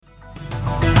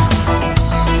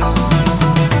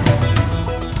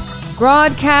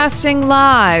Broadcasting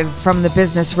live from the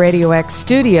Business RadioX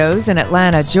studios in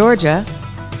Atlanta, Georgia,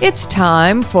 it's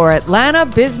time for Atlanta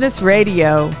Business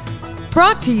Radio.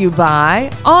 Brought to you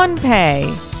by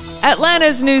OnPay,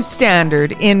 Atlanta's new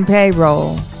standard in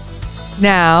payroll.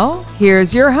 Now,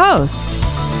 here's your host.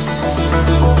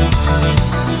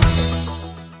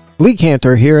 Lee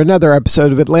Cantor here, another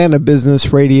episode of Atlanta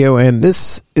Business Radio, and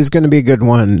this is going to be a good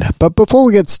one. But before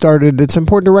we get started, it's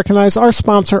important to recognize our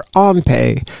sponsor,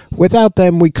 OnPay. Without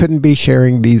them, we couldn't be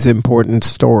sharing these important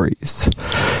stories.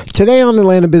 Today on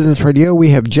Atlanta Business Radio, we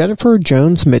have Jennifer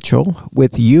Jones-Mitchell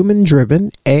with Human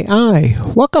Driven AI.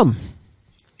 Welcome.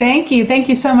 Thank you. Thank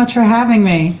you so much for having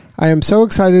me. I am so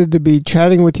excited to be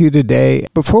chatting with you today.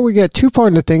 Before we get too far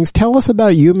into things, tell us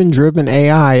about Human Driven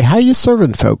AI. How are you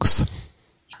serving folks?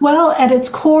 Well, at its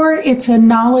core, it's a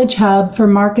knowledge hub for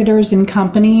marketers and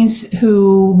companies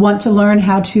who want to learn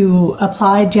how to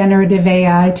apply generative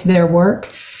AI to their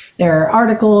work, their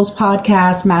articles,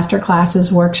 podcasts,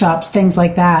 masterclasses, workshops, things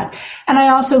like that. And I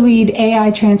also lead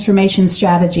AI transformation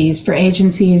strategies for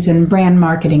agencies and brand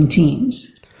marketing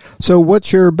teams. So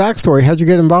what's your backstory? How'd you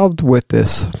get involved with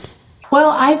this?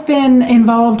 Well, I've been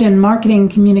involved in marketing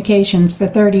communications for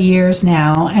 30 years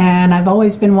now, and I've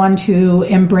always been one to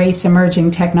embrace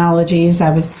emerging technologies. I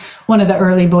was one of the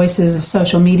early voices of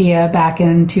social media back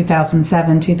in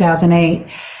 2007, 2008.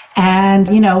 And,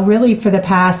 really for the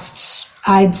past,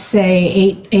 I'd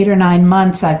say 8 or 9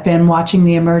 months, I've been watching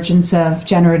the emergence of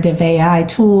generative AI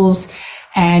tools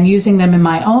and using them in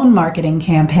my own marketing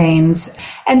campaigns.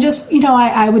 And just,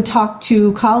 I would talk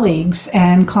to colleagues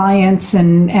and clients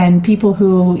and people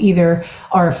who either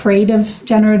are afraid of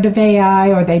generative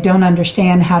AI or they don't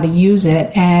understand how to use it.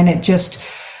 And it just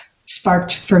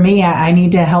sparked for me, I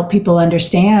need to help people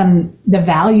understand the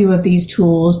value of these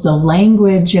tools, the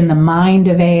language and the mind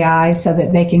of AI so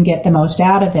that they can get the most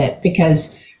out of it,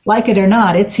 because like it or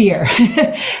not, it's here.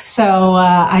 So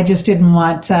I just didn't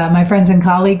want my friends and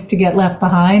colleagues to get left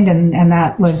behind, and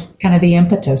that was kind of the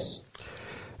impetus.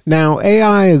 Now,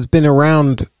 AI has been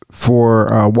around for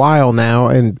a while now.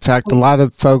 In fact, a lot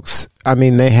of folks,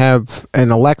 they have an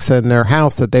Alexa in their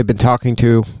house that they've been talking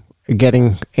to,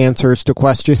 getting answers to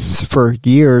questions for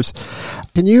years.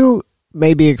 Can you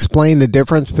maybe explain the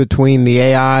difference between the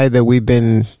AI that we've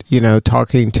been,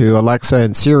 talking to Alexa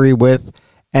and Siri with,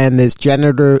 and this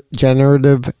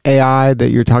generative AI that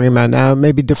you're talking about now?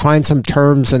 Maybe define some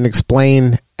terms and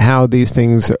explain how these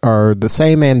things are the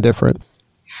same and different.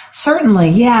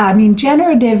 Certainly, yeah.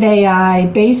 Generative AI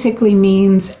basically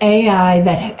means AI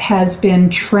that has been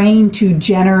trained to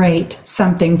generate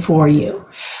something for you.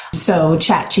 So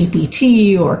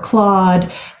ChatGPT or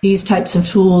Claude, these types of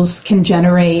tools can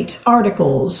generate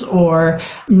articles or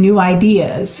new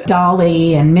ideas.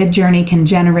 DALL-E and Midjourney can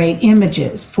generate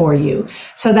images for you.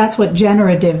 So that's what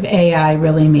generative AI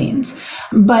really means.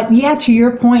 But yeah, to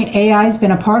your point, AI has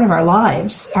been a part of our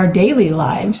lives, our daily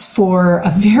lives, for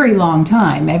a very long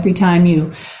time. Every time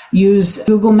you use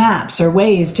Google Maps or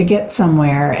Waze to get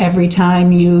somewhere, every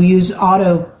time you use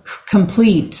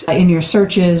autocomplete in your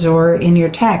searches or in your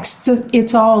text,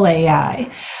 it's all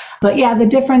AI. But yeah, the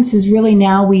difference is really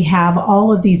now we have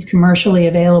all of these commercially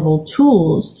available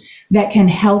tools that can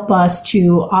help us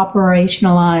to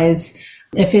operationalize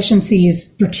efficiencies,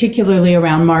 particularly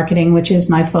around marketing, which is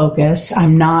my focus.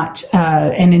 I'm not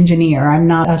an engineer. I'm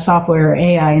not a software or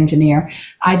AI engineer.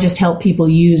 I just help people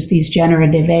use these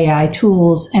generative AI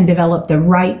tools and develop the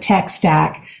right tech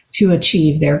stack to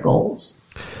achieve their goals.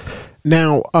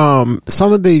 Now,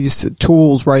 some of these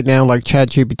tools right now, like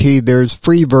ChatGPT, there's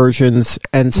free versions,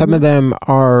 and some of them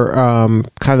are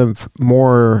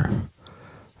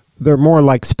they're more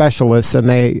like specialists, and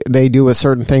they do a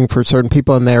certain thing for certain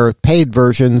people, and they're paid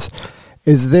versions.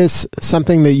 Is this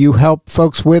something that you help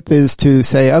folks with, is to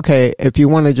say, okay, if you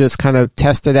want to just kind of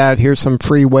test it out, here's some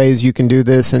free ways you can do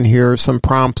this, and here are some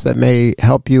prompts that may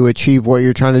help you achieve what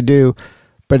you're trying to do.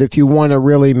 But if you want to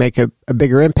really make a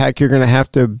bigger impact, you're going to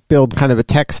have to build kind of a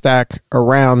tech stack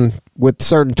around with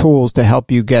certain tools to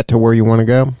help you get to where you want to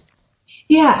go?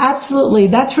 Yeah, absolutely.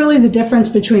 That's really the difference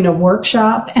between a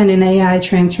workshop and an AI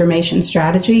transformation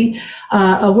strategy.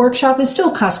 A workshop is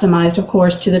still customized, of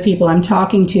course, to the people I'm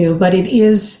talking to, but it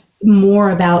is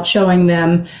more about showing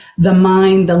them the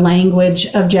mind, the language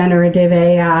of generative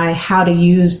AI, how to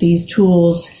use these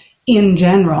tools in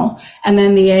general. And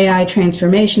then the AI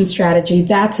transformation strategy,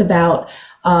 that's about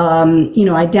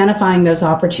identifying those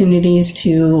opportunities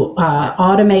to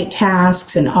automate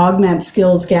tasks and augment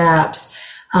skills gaps,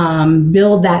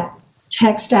 build that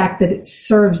tech stack that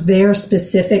serves their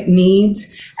specific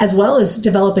needs, as well as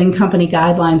developing company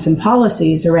guidelines and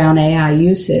policies around AI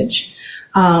usage.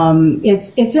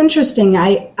 It's interesting.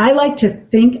 I like to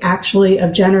think actually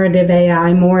of generative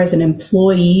AI more as an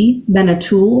employee than a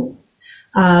tool.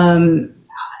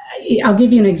 I'll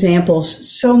give you an example.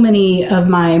 So many of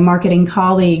my marketing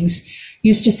colleagues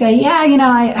used to say, yeah,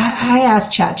 I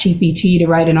asked ChatGPT to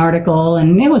write an article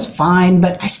and it was fine,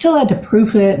 but I still had to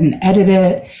proof it and edit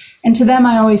it. And to them,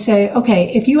 I always say,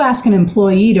 okay, if you ask an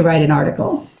employee to write an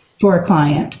article for a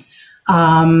client,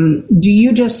 do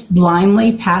you just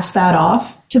blindly pass that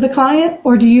off to the client,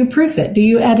 or do you proof it? Do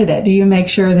you edit it? Do you make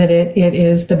sure that it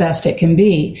is the best it can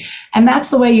be? And that's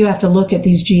the way you have to look at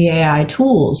these GAI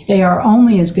tools. They are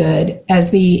only as good as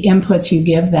the inputs you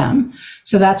give them.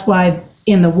 So that's why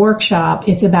in the workshop,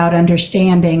 it's about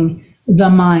understanding the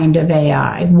mind of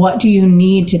AI. What do you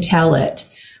need to tell it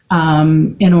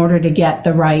in order to get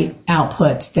the right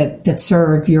outputs that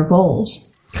serve your goals?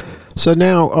 So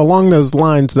now, along those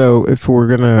lines, though, if we're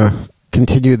going to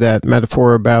continue that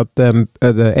metaphor about them,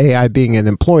 the AI being an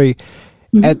employee,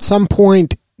 at some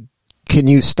point, can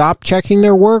you stop checking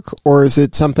their work, or is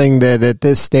it something that at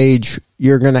this stage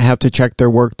you're going to have to check their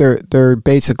work? They're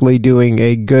basically doing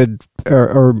a good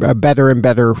or a better and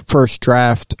better first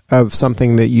draft of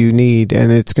something that you need,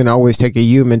 and it's going to always take a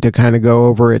human to kind of go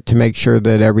over it to make sure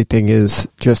that everything is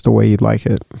just the way you'd like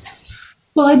it.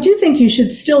 Well, I do think you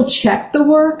should still check the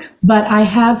work, but I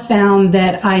have found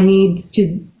that I need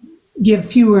to give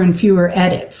fewer and fewer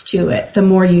edits to it the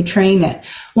more you train it.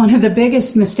 One of the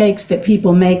biggest mistakes that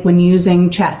people make when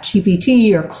using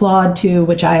ChatGPT or Claude 2,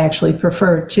 which I actually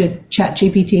prefer to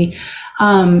ChatGPT,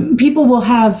 people will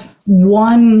have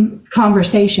one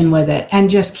conversation with it and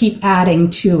just keep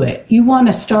adding to it. You want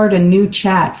to start a new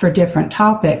chat for different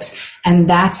topics, and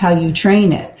that's how you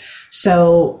train it.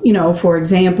 So, for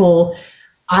example,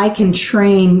 I can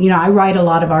train, I write a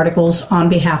lot of articles on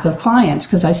behalf of clients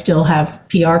because I still have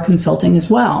PR consulting as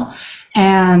well.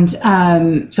 And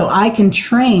so I can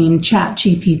train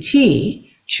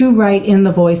ChatGPT to write in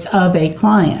the voice of a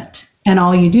client. And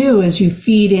all you do is you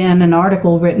feed in an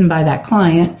article written by that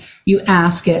client. You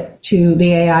ask it to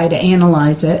the AI to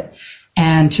analyze it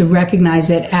and to recognize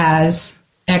it as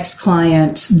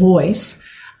ex-client's voice.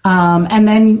 And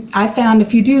then I found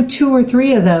if you do 2 or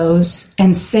 3 of those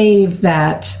and save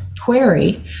that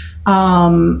query,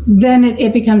 then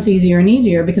it becomes easier and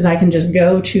easier because I can just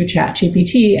go to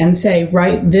ChatGPT and say,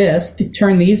 write this, to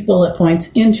turn these bullet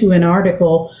points into an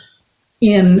article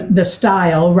in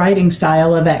the writing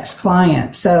style of X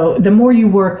client. So the more you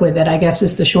work with it, I guess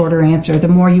is the shorter answer. The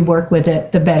more you work with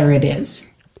it, the better it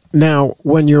is. Now,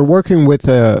 when you're working with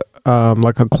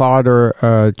like a Claude or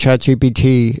a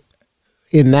ChatGPT,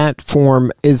 in that form,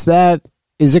 is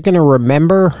it going to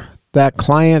remember that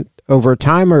client over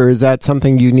time, or is that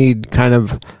something you need kind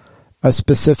of a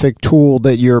specific tool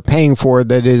that you're paying for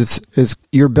that is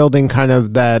you're building kind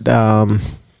of that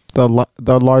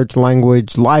the large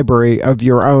language library of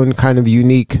your own kind of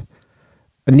unique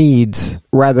needs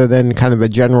rather than kind of a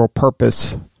general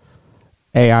purpose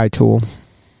AI tool?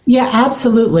 Yeah,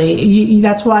 absolutely.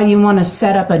 That's why you want to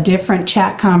set up a different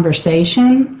chat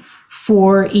conversation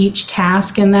for each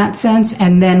task in that sense.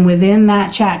 And then within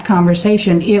that chat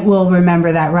conversation, it will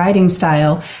remember that writing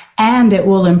style and it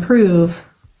will improve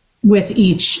with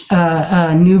each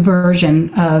new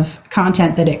version of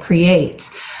content that it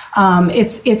creates.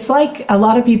 It's like a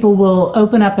lot of people will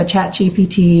open up a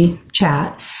ChatGPT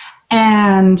chat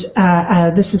and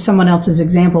this is someone else's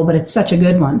example, but it's such a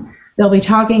good one. They'll be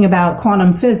talking about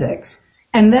quantum physics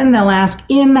and then they'll ask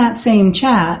in that same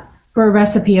chat for a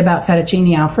recipe about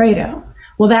fettuccine Alfredo.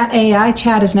 Well, that AI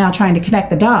chat is now trying to connect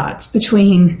the dots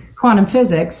between quantum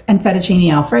physics and fettuccine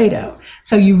Alfredo.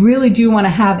 So you really do want to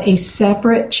have a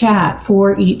separate chat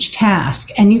for each task,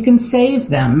 and you can save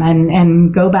them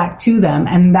and go back to them,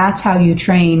 and that's how you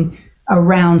train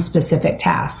around specific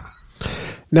tasks.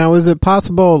 Now, is it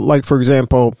possible, like, for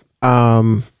example,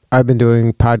 I've been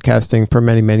doing podcasting for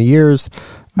many, many years.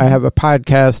 I have a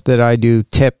podcast that I do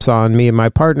tips on. Me and my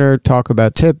partner talk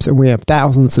about tips, and we have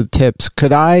thousands of tips.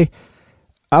 Could I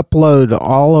upload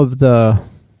all of the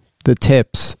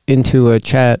tips into a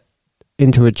chat,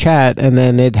 and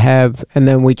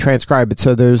then we transcribe it?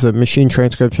 So there's a machine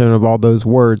transcription of all those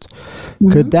words.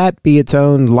 Mm-hmm. Could that be its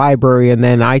own library, and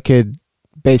then I could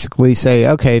basically say,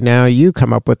 okay, now you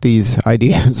come up with these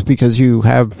ideas because you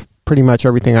have pretty much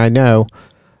everything I know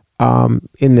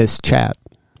in this chat?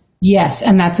 Yes,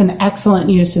 and that's an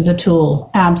excellent use of the tool.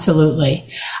 Absolutely.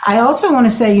 I also want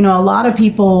to say, a lot of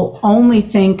people only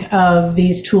think of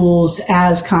these tools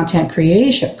as content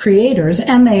creators,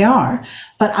 and they are.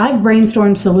 But I've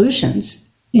brainstormed solutions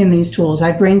in these tools.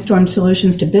 I've brainstormed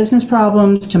solutions to business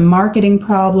problems, to marketing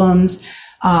problems.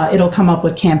 It'll come up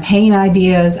with campaign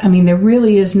ideas. I mean, there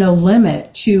really is no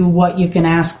limit to what you can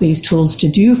ask these tools to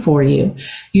do for you.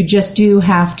 You just do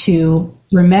have to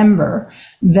remember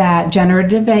that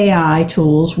generative AI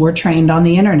tools were trained on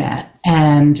the internet,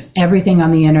 and everything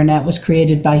on the internet was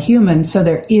created by humans. So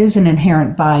there is an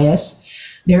inherent bias.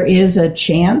 There is a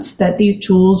chance that these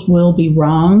tools will be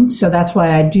wrong. So that's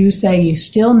why I do say you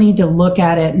still need to look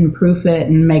at it and proof it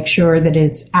and make sure that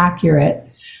it's accurate.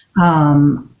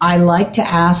 I like to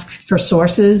ask for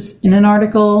sources in an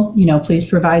article. Please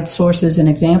provide sources and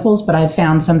examples, but I've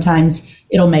found sometimes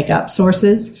it'll make up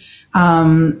sources.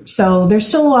 So there's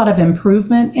still a lot of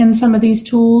improvement in some of these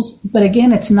tools. But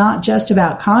again, it's not just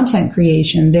about content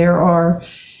creation. There are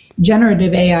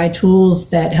generative AI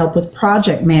tools that help with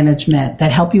project management,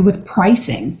 that help you with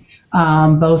pricing,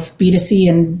 both B2C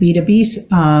and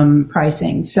B2B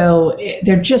pricing. So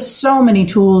there are just so many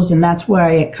tools, and that's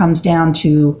why it comes down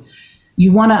to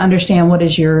you want to understand what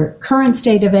is your current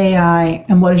state of AI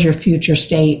and what is your future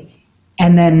state,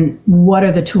 and then what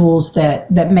are the tools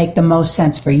that make the most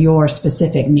sense for your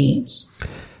specific needs.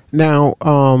 Now,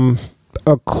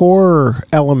 a core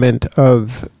element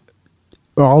of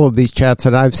all of these chats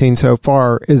that I've seen so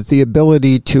far is the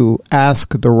ability to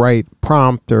ask the right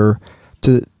prompt or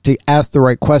to ask the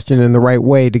right question in the right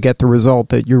way to get the result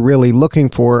that you're really looking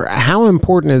for. How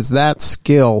important is that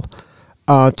skill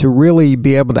to really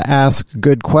be able to ask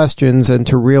good questions and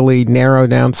to really narrow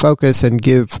down focus and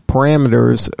give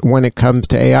parameters when it comes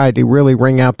to AI to really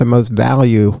wring out the most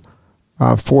value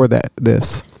for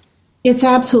this? It's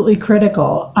absolutely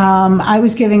critical. I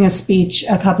was giving a speech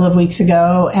a couple of weeks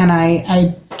ago, and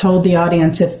I told the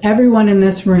audience, if everyone in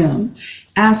this room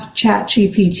asked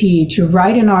ChatGPT to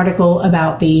write an article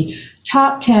about the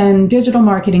top 10 digital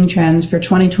marketing trends for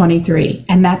 2023,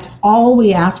 and that's all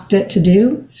we asked it to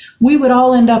do, we would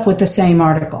all end up with the same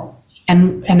article.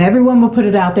 And everyone would put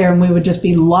it out there, and we would just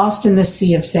be lost in this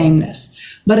sea of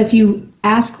sameness. But if you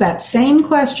ask that same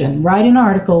question,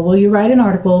 will you write an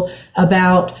article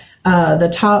about the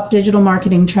top digital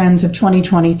marketing trends of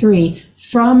 2023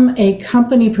 from a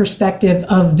company perspective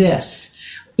of this,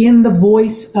 in the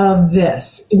voice of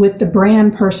this, with the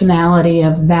brand personality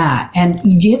of that, and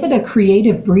give it a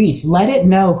creative brief. Let it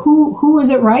know who is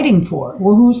it writing for,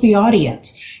 or who's the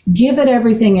audience. Give it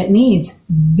everything it needs.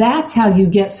 That's how you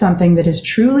get something that is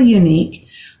truly unique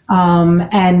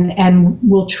and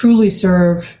will truly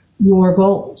serve your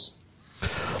goals.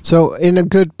 So in a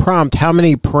good prompt, how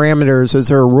many parameters? Is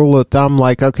there a rule of thumb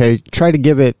like, okay, try to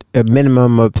give it a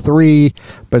minimum of 3,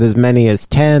 but as many as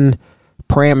 10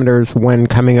 parameters when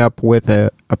coming up with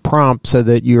a prompt so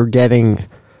that you're getting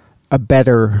a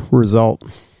better result?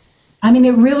 I mean,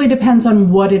 it really depends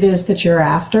on what it is that you're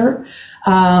after.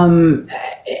 Do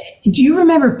you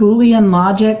remember Boolean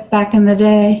logic back in the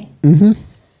day? Mm-hmm.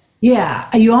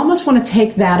 Yeah, you almost want to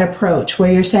take that approach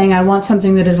where you're saying, I want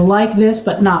something that is like this,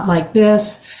 but not like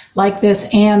this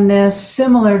and this,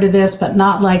 similar to this, but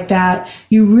not like that.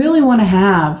 You really want to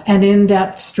have an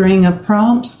in-depth string of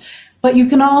prompts. But you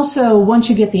can also, once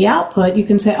you get the output, you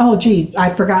can say, oh, gee, I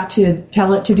forgot to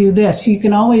tell it to do this. So you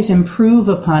can always improve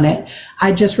upon it.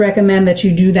 I just recommend that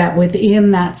you do that within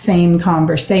that same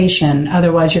conversation.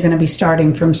 Otherwise, you're going to be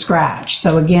starting from scratch.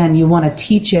 So again, you want to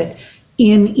teach it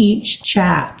in each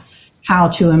chat how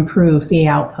to improve the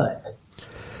output.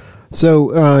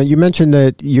 So you mentioned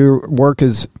that your work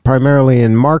is primarily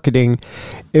in marketing.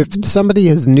 If somebody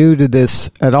is new to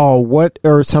this at all, what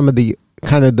are some of the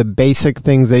kind of the basic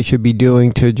things they should be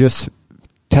doing to just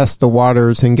test the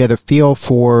waters and get a feel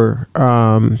for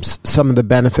some of the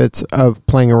benefits of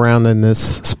playing around in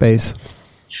this space?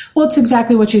 Well, it's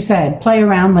exactly what you said. Play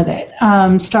around with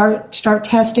it. Start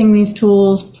testing these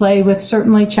tools. Play with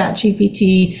certainly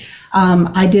ChatGPT.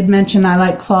 I did mention I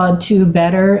like Claude 2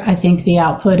 better. I think the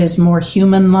output is more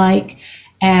human-like.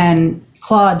 And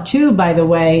Claude 2, by the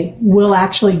way, will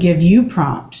actually give you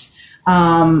prompts.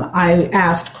 I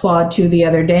asked Claude 2 the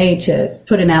other day to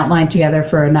put an outline together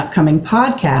for an upcoming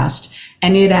podcast,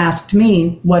 and it asked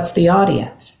me, what's the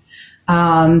audience?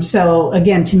 So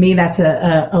again, to me, that's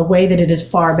a way that it is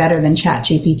far better than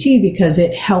ChatGPT because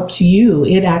it helps you.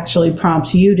 It actually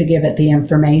prompts you to give it the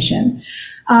information.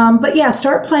 But yeah,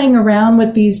 start playing around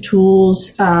with these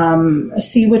tools,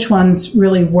 see which ones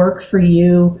really work for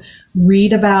you.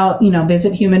 Read about,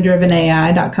 visit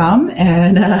humandrivenai.com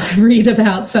and read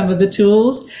about some of the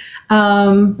tools.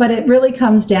 But it really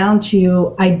comes down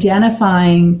to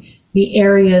identifying the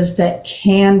areas that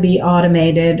can be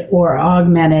automated or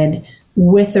augmented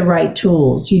with the right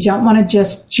tools. You don't want to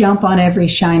just jump on every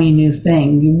shiny new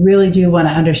thing. You really do want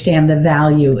to understand the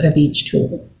value of each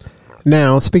tool.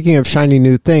 Now, speaking of shiny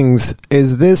new things,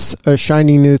 is this a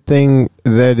shiny new thing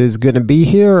that is going to be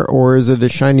here, or is it a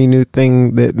shiny new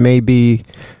thing that maybe,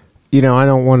 I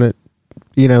don't want to,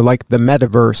 like the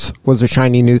metaverse was a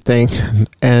shiny new thing,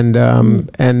 and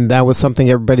that was something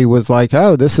everybody was like,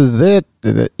 oh, this is it,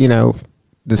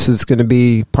 this is going to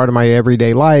be part of my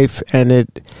everyday life, and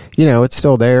it's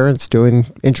still there, it's doing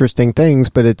interesting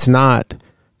things, but it's not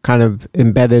kind of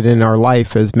embedded in our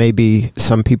life as maybe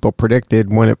some people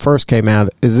predicted when it first came out.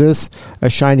 Is this a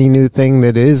shiny new thing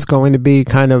that is going to be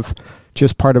kind of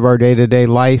just part of our day-to-day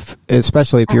life,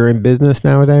 especially if you're in business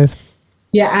nowadays?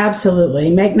 Yeah, absolutely.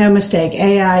 Make no mistake,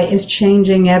 AI is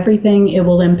changing everything. It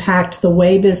will impact the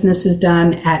way business is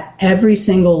done at every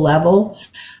single level.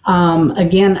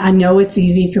 Again, I know it's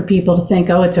easy for people to think,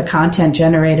 oh, it's a content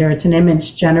generator, it's an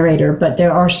image generator, but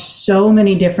there are so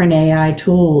many different AI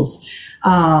tools.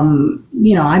 I'm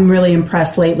really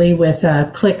impressed lately with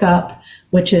ClickUp,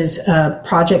 which is a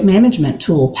project management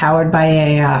tool powered by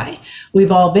AI.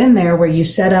 We've all been there where you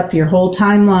set up your whole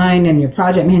timeline and your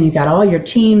project, you got all your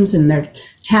teams and their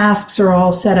tasks are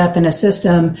all set up in a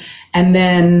system. And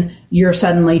then you're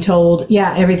suddenly told,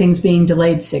 yeah, everything's being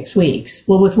delayed 6 weeks.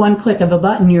 Well, with one click of a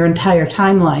button, your entire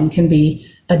timeline can be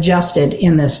adjusted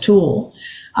in this tool.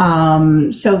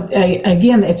 Again,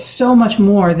 it's so much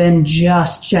more than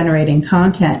just generating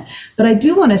content. But I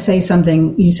do want to say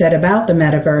something you said about the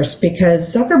metaverse,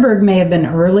 because Zuckerberg may have been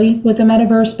early with the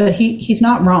metaverse, but he's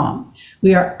not wrong.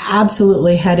 We are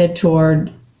absolutely headed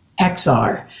toward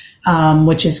XR,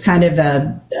 which is kind of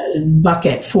a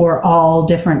bucket for all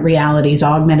different realities,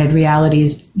 augmented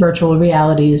realities, virtual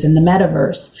realities, and the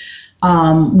metaverse.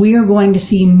 We are going to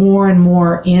see more and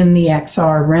more in the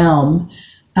XR realm.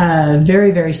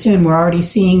 Very, very soon. We're already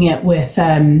seeing it with,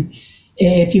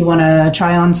 if you want to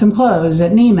try on some clothes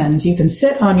at Neiman's, you can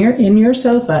sit in your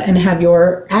sofa and have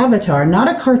your avatar, not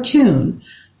a cartoon,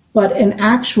 but an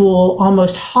actual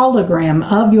almost hologram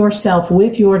of yourself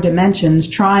with your dimensions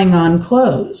trying on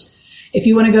clothes. If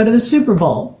you want to go to the Super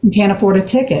Bowl and can't afford a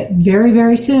ticket, very,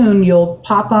 very soon you'll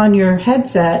pop on your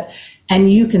headset and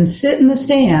you can sit in the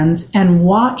stands and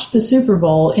watch the Super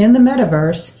Bowl in the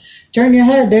metaverse. Turn your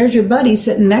head, there's your buddy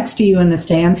sitting next to you in the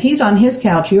stands. He's on his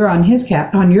couch, you're on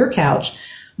your couch,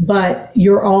 but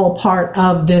you're all part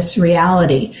of this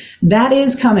reality. That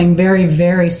is coming very,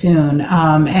 very soon,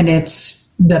 and it's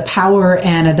the power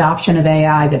and adoption of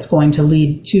AI that's going to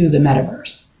lead to the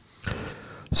metaverse.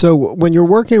 So when you're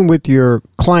working with your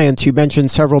clients, you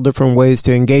mentioned several different ways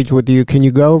to engage with you. Can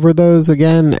you go over those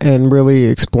again and really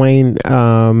explain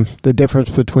the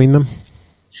difference between them?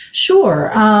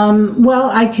 Sure. Well,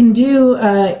 I can do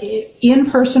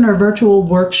in-person or virtual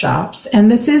workshops, and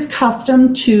this is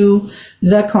custom to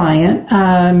the client,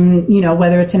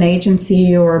 whether it's an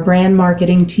agency or a brand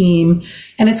marketing team,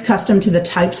 and it's custom to the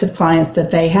types of clients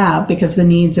that they have, because the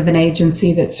needs of an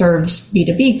agency that serves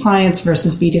B2B clients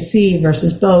versus B2C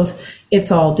versus both,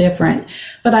 it's all different.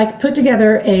 But I put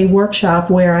together a workshop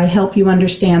where I help you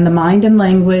understand the mind and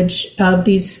language of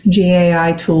these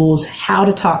GAI tools, how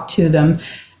to talk to them,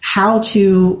 how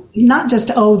to not just,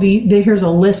 here's a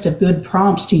list of good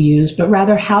prompts to use, but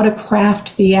rather how to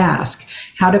craft the ask,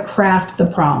 how to craft the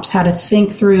prompts, how to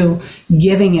think through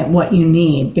giving it what you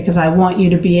need, because I want you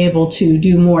to be able to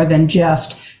do more than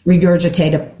just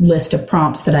regurgitate a list of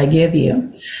prompts that I give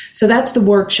you. So that's the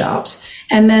workshops.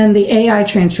 And then the AI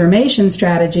transformation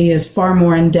strategy is far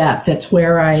more in depth. It's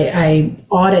where I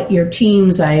audit your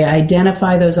teams. I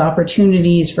identify those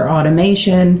opportunities for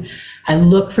automation. I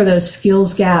look for those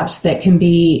skills gaps that can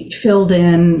be filled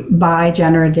in by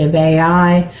generative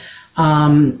AI.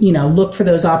 Look for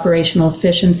those operational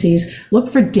efficiencies. Look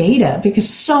for data, because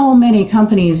so many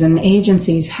companies and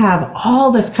agencies have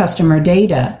all this customer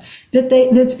data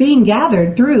that's being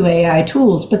gathered through AI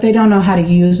tools, but they don't know how to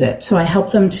use it. So I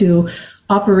help them to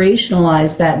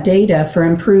operationalize that data for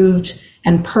improved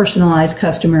and personalized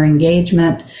customer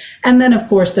engagement. And then, of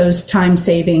course, those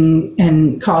time-saving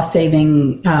and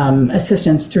cost-saving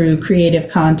assistance through creative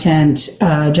content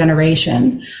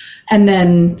generation. And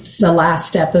then the last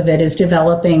step of it is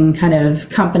developing kind of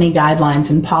company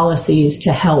guidelines and policies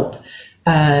to help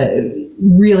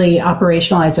really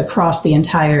operationalize across the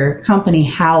entire company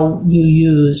how you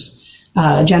use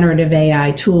generative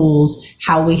AI tools,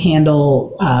 how we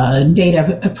handle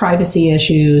data privacy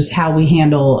issues, how we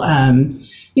handle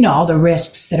all the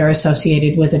risks that are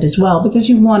associated with it as well, because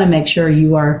you want to make sure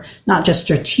you are not just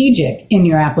strategic in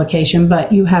your application,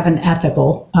 but you have an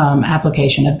ethical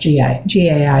application of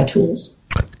GAI tools.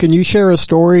 Can you share a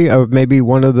story of maybe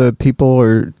one of the people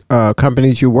or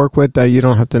companies you work with that you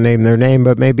don't have to name their name,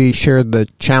 but maybe share the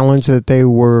challenge that they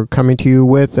were coming to you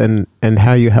with and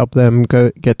how you help them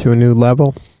get to a new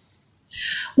level?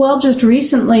 Well, just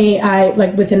recently,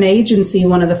 with an agency,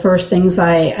 one of the first things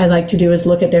I like to do is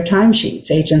look at their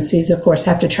timesheets. Agencies, of course,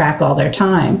 have to track all their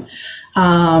time.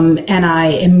 And I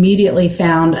immediately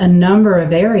found a number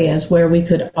of areas where we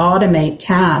could automate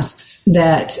tasks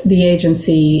that the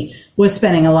agency was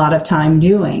spending a lot of time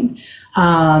doing.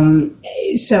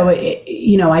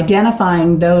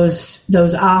 Identifying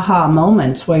those aha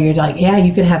moments where you're like, yeah,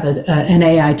 you could have an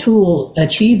AI tool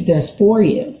achieve this for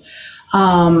you.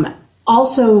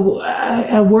 Also,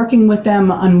 working with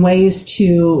them on ways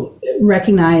to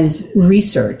recognize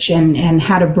research and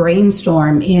how to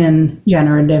brainstorm in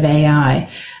generative AI.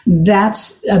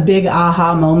 That's a big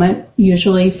aha moment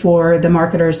usually for the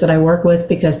marketers that I work with,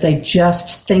 because they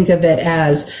just think of it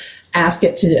as ask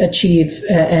it to achieve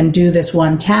and do this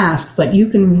one task. But you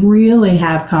can really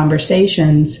have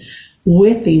conversations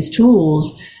with these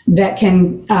tools that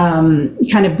can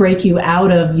kind of break you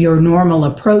out of your normal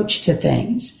approach to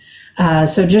things.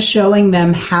 So just showing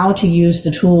them how to use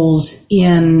the tools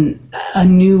in a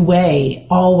new way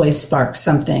always sparks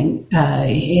something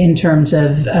in terms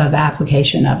of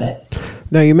application of it.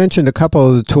 Now, you mentioned a couple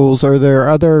of the tools. Are there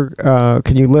other,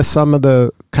 can you list some of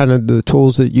the kind of the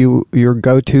tools that your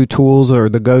go-to tools or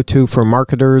the go-to for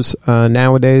marketers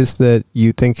nowadays that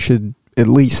you think should at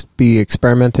least be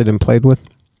experimented and played with?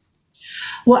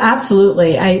 Well,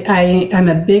 absolutely. I'm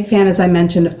a big fan, as I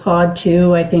mentioned, of Claude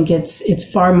 2. I think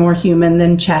it's far more human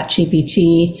than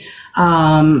ChatGPT.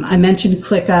 I mentioned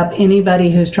ClickUp.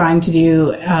 Anybody who's trying to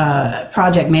do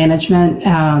project management,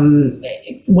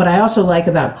 what I also like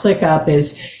about ClickUp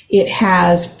is it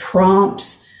has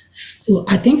prompts,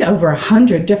 I think over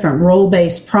 100 different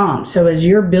role-based prompts. So as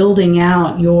you're building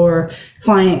out your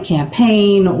client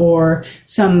campaign or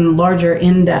some larger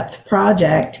in-depth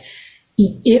project,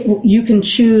 you can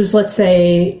choose, let's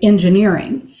say,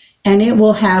 engineering, and it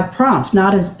will have prompts.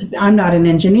 I'm not an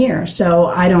engineer, so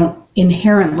I don't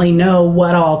inherently know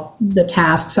what all the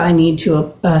tasks I need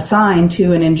to assign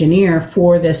to an engineer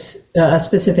for this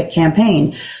specific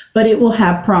campaign. But it will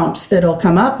have prompts that'll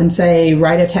come up and say,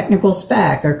 write a technical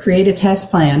spec or create a test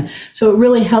plan. So it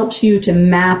really helps you to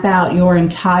map out your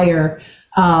entire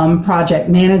project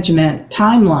management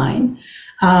timeline.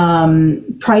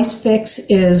 Price Fix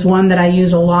is one that I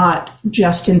use a lot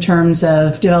just in terms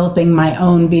of developing my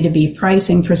own B2B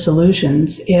pricing for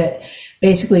solutions. It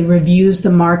basically reviews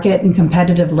the market and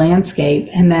competitive landscape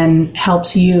and then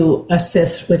helps you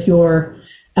assist with your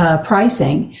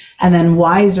pricing. And then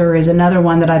Wiser is another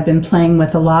one that I've been playing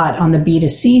with a lot on the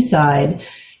B2C side.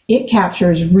 It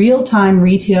captures real-time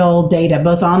retail data,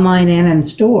 both online and in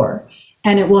store,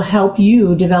 and it will help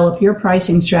you develop your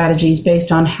pricing strategies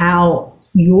based on how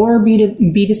your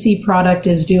B2C product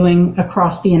is doing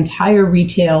across the entire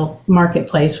retail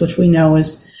marketplace, which we know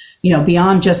is,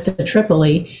 beyond just the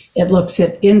Tripoli. It looks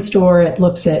at in-store, it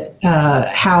looks at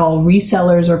how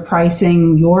resellers are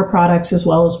pricing your products as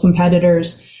well as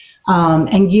competitors,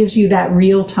 and gives you that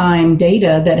real-time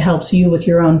data that helps you with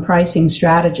your own pricing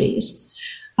strategies.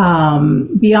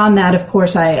 Beyond that, of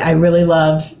course, I really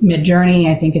love Midjourney.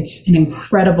 I think it's an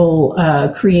incredible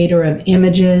creator of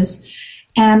images.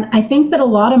 And I think that a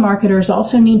lot of marketers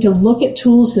also need to look at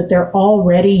tools that they're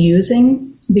already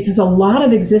using, because a lot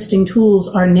of existing tools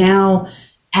are now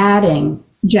adding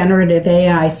generative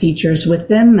AI features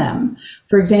within them.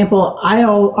 For example, I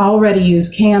already use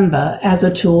Canva as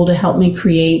a tool to help me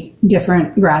create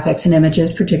different graphics and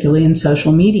images, particularly in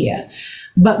social media.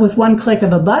 But with one click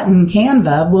of a button,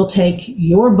 Canva will take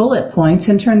your bullet points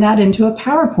and turn that into a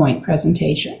PowerPoint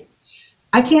presentation.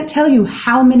 I can't tell you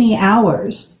how many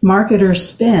hours marketers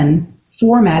spend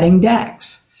formatting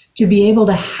decks to be able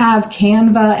to have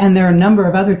Canva, and there are a number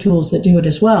of other tools that do it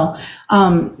as well,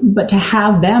 but to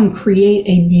have them create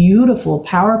a beautiful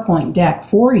PowerPoint deck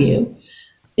for you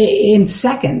in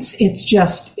seconds. It's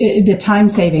just, the time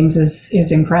savings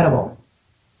is incredible.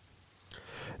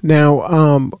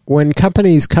 Now, when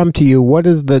companies come to you, what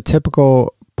is the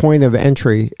typical point of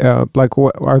entry?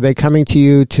 What, are they coming to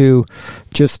you to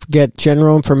just get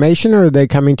general information, or are they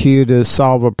coming to you to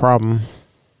solve a problem?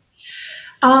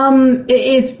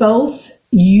 It's both.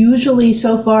 Usually,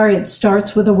 so far, it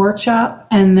starts with a workshop,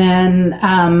 and then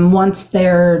once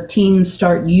their teams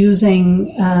start using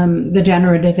the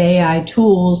generative AI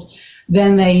tools,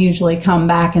 then they usually come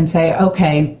back and say,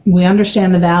 okay, we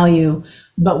understand the value,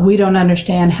 but we don't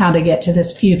understand how to get to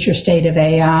this future state of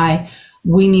AI.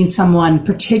 we need someone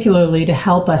particularly to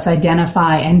help us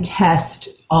identify and test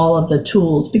all of the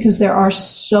tools, because there are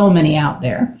so many out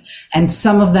there, and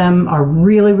some of them are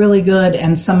really, really good,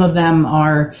 and some of them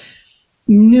are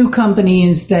new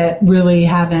companies that really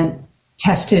haven't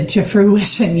tested to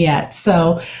fruition yet.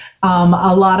 So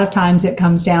a lot of times it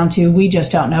comes down to we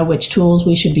just don't know which tools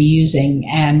we should be using,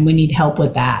 and we need help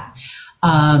with that.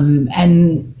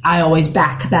 And I always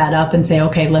back that up and say,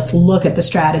 okay, let's look at the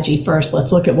strategy first.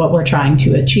 Let's look at what we're trying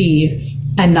to achieve,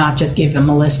 and not just give them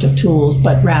a list of tools,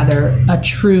 but rather a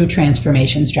true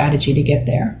transformation strategy to get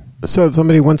there. So if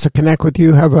somebody wants to connect with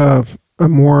you, have a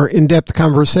more in-depth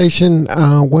conversation,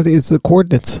 what is the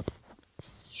coordinates?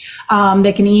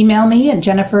 They can email me at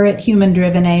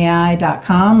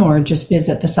jennifer@humandrivenai.com, or just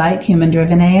visit the site, Human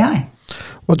Driven AI.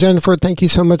 Well, Jennifer, thank you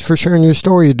so much for sharing your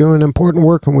story. You're doing important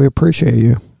work, and we appreciate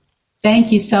you.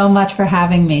 Thank you so much for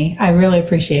having me. I really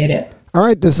appreciate it. All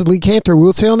right, this is Lee Cantor.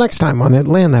 We'll see you all next time on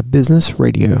Atlanta Business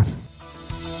Radio.